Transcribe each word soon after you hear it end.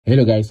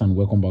Hello guys, and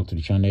welcome back to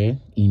the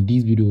channel. In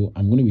this video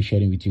I'm going to be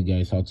sharing with you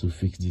guys how to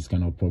fix this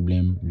kind of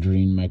problem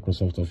during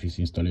Microsoft Office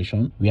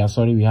installation. We are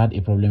sorry we had a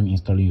problem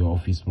installing your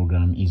Office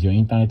program. Is your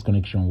internet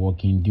connection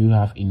working? Do you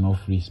have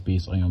enough free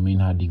space on your main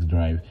hard disk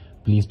drive?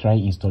 Please try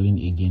installing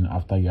again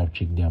after you have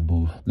checked the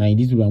above. Now in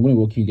this video I'm going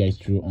to walk you guys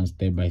through on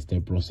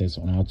step-by-step process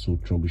on how to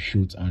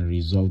troubleshoot and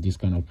resolve this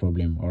kind of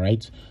problem. All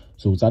right,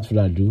 so without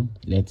further ado,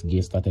 let's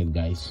get started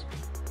guys.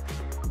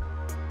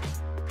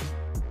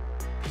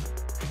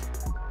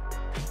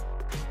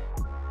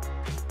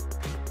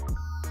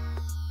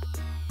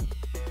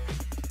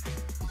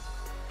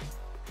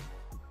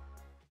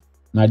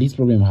 Now this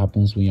problem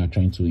happens when you are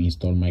trying to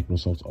install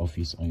Microsoft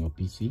Office on your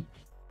PC.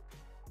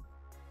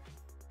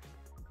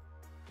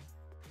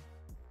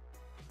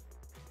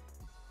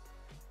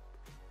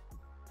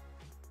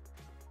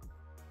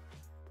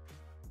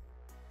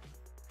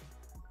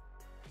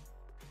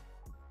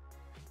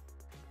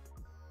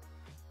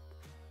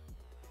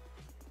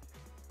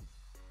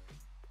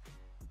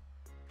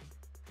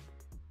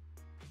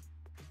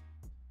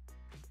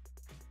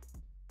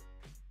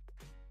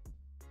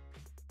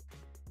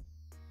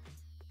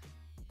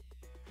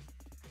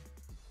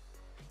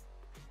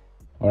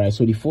 Alright,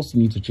 so the first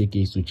thing you need to check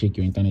is to check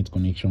your internet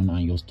connection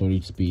and your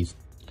storage space.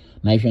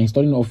 Now if you're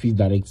installing Office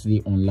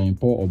directly online,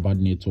 poor or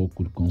bad network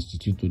could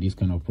constitute to this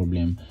kind of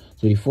problem.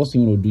 So the first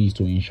thing you want to do is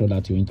to ensure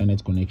that your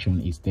internet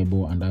connection is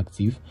stable and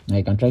active. Now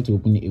you can try to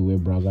open a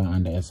web browser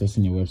and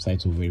accessing a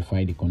website to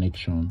verify the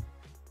connection.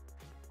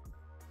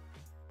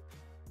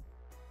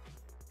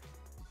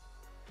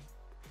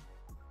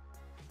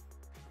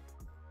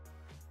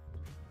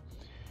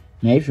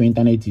 Now if your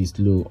internet is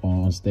slow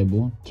or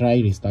unstable, try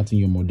restarting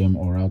your modem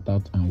or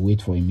router and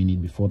wait for a minute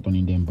before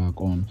turning them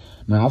back on.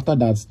 Now after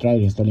that, try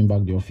reinstalling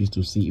back the Office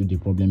to see if the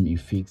problem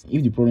is fixed.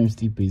 If the problem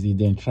still persists,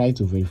 then try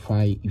to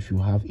verify if you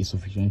have a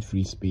sufficient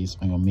free space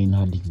on your main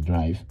hard disk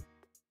drive.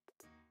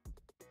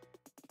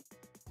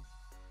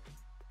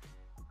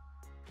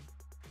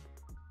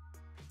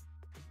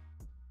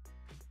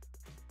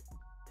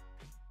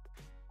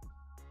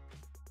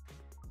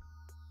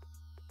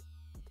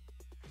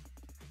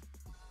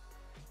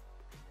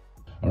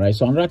 Alright,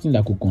 so another thing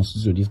that could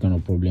constitute this kind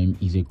of problem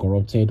is a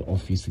corrupted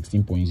Office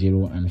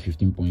 16.0 and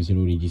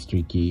 15.0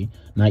 registry key.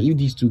 Now if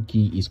these two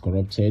keys is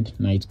corrupted,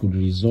 now it could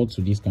result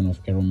to this kind of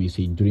error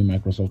message during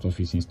Microsoft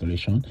Office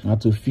installation. Now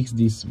to fix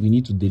this, we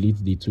need to delete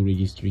the two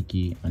registry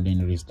key and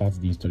then restart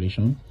the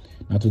installation.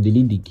 Now to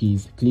delete the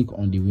keys, click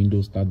on the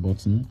Windows Start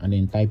button and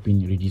then type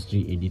in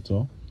registry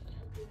editor.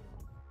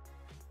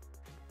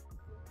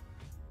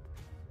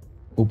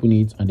 Open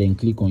it and then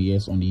click on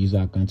yes on the user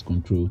account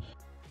control.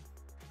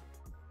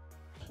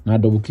 Now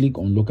double click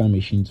on local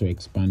machine to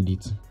expand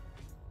it.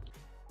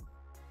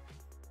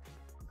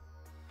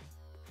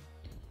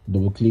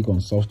 Double click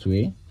on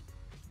software.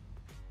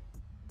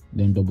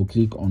 Then double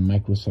click on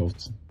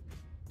Microsoft.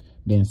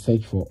 Then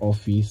search for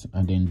Office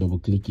and then double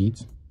click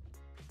it.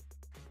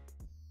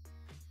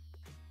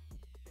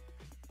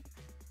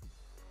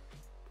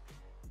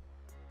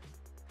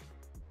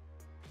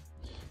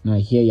 Now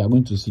here you are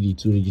going to see the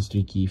two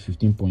registry key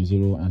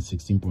 15.0 and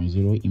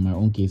 16.0. In my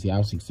own case, I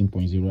have 16.0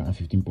 and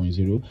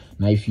 15.0.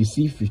 Now if you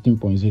see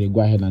 15.0,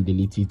 go ahead and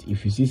delete it.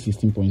 If you see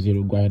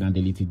 16.0, go ahead and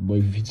delete it. But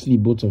if you see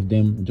both of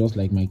them, just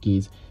like my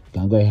case, you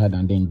can go ahead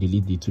and then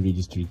delete the two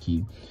registry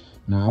key.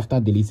 Now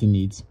after deleting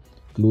it,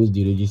 close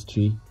the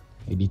registry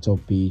editor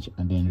page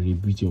and then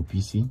reboot your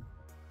PC.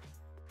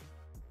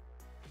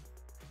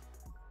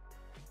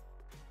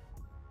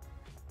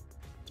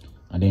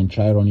 And then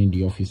try running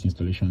the Office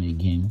installation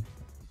again.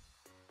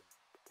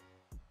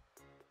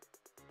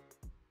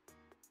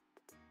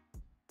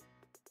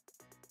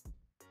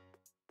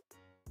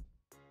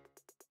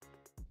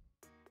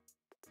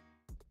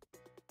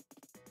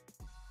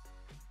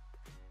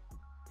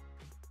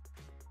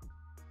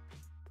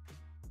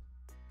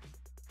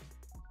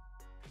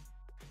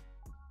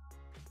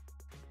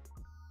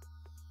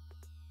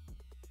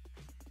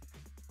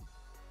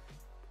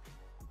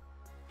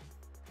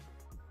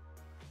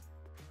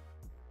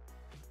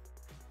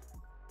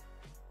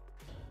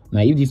 Now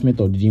if this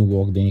method didn't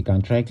work, then you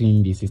can try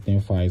cleaning the system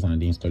files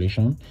and the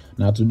installation.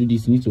 Now to do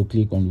this, you need to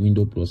click on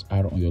Windows plus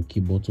R on your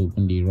keyboard to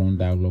open the run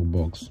dialog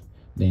box.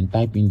 Then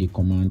type in the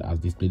command as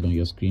displayed on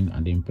your screen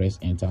and then press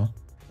enter.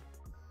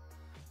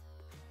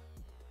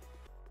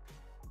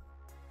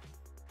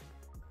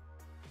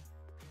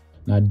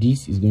 Now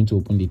this is going to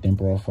open the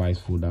temporal files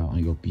folder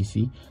on your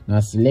PC. Now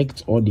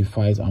select all the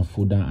files and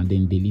folder and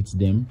then delete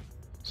them.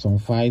 Some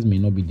files may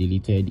not be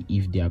deleted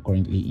if they are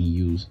currently in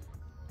use.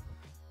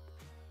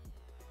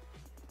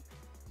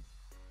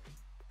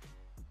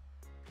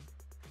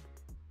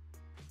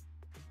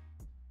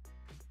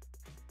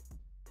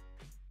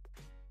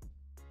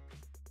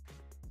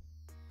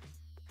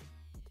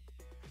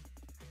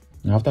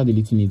 Now after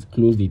deleting it,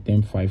 close the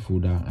temp file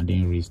folder and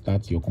then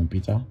restart your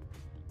computer.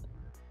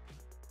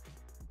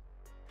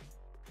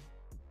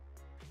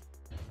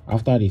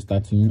 After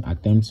restarting,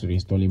 attempt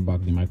reinstalling back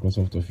the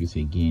Microsoft Office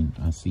again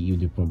and see if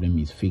the problem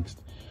is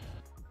fixed.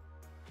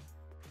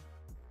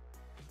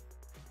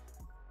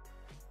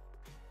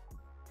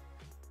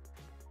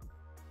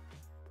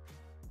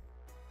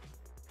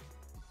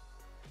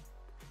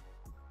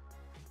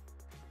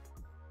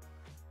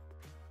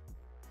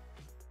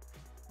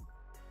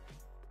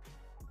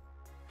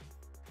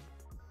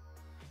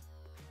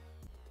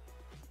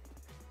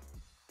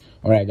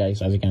 All right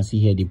guys, as you can see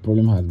here, the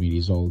problem has been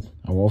resolved.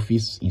 Our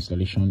Office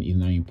installation is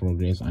now in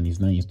progress and is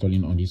now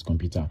installing on this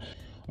computer.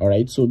 All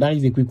right, so that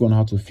is a quick one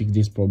how to fix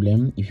this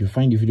problem. If you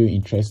find the video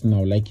interesting, I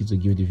would like you to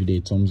give the video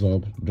a thumbs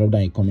up, drop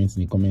down a comment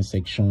in the comment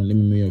section, let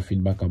me know your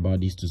feedback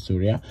about this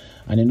tutorial,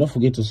 and then don't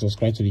forget to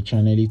subscribe to the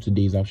channel if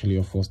today is actually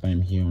your first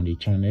time here on the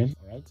channel.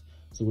 All right,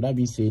 so with that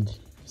being said,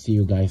 see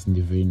you guys in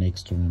the very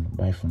next one.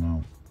 Bye for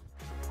now.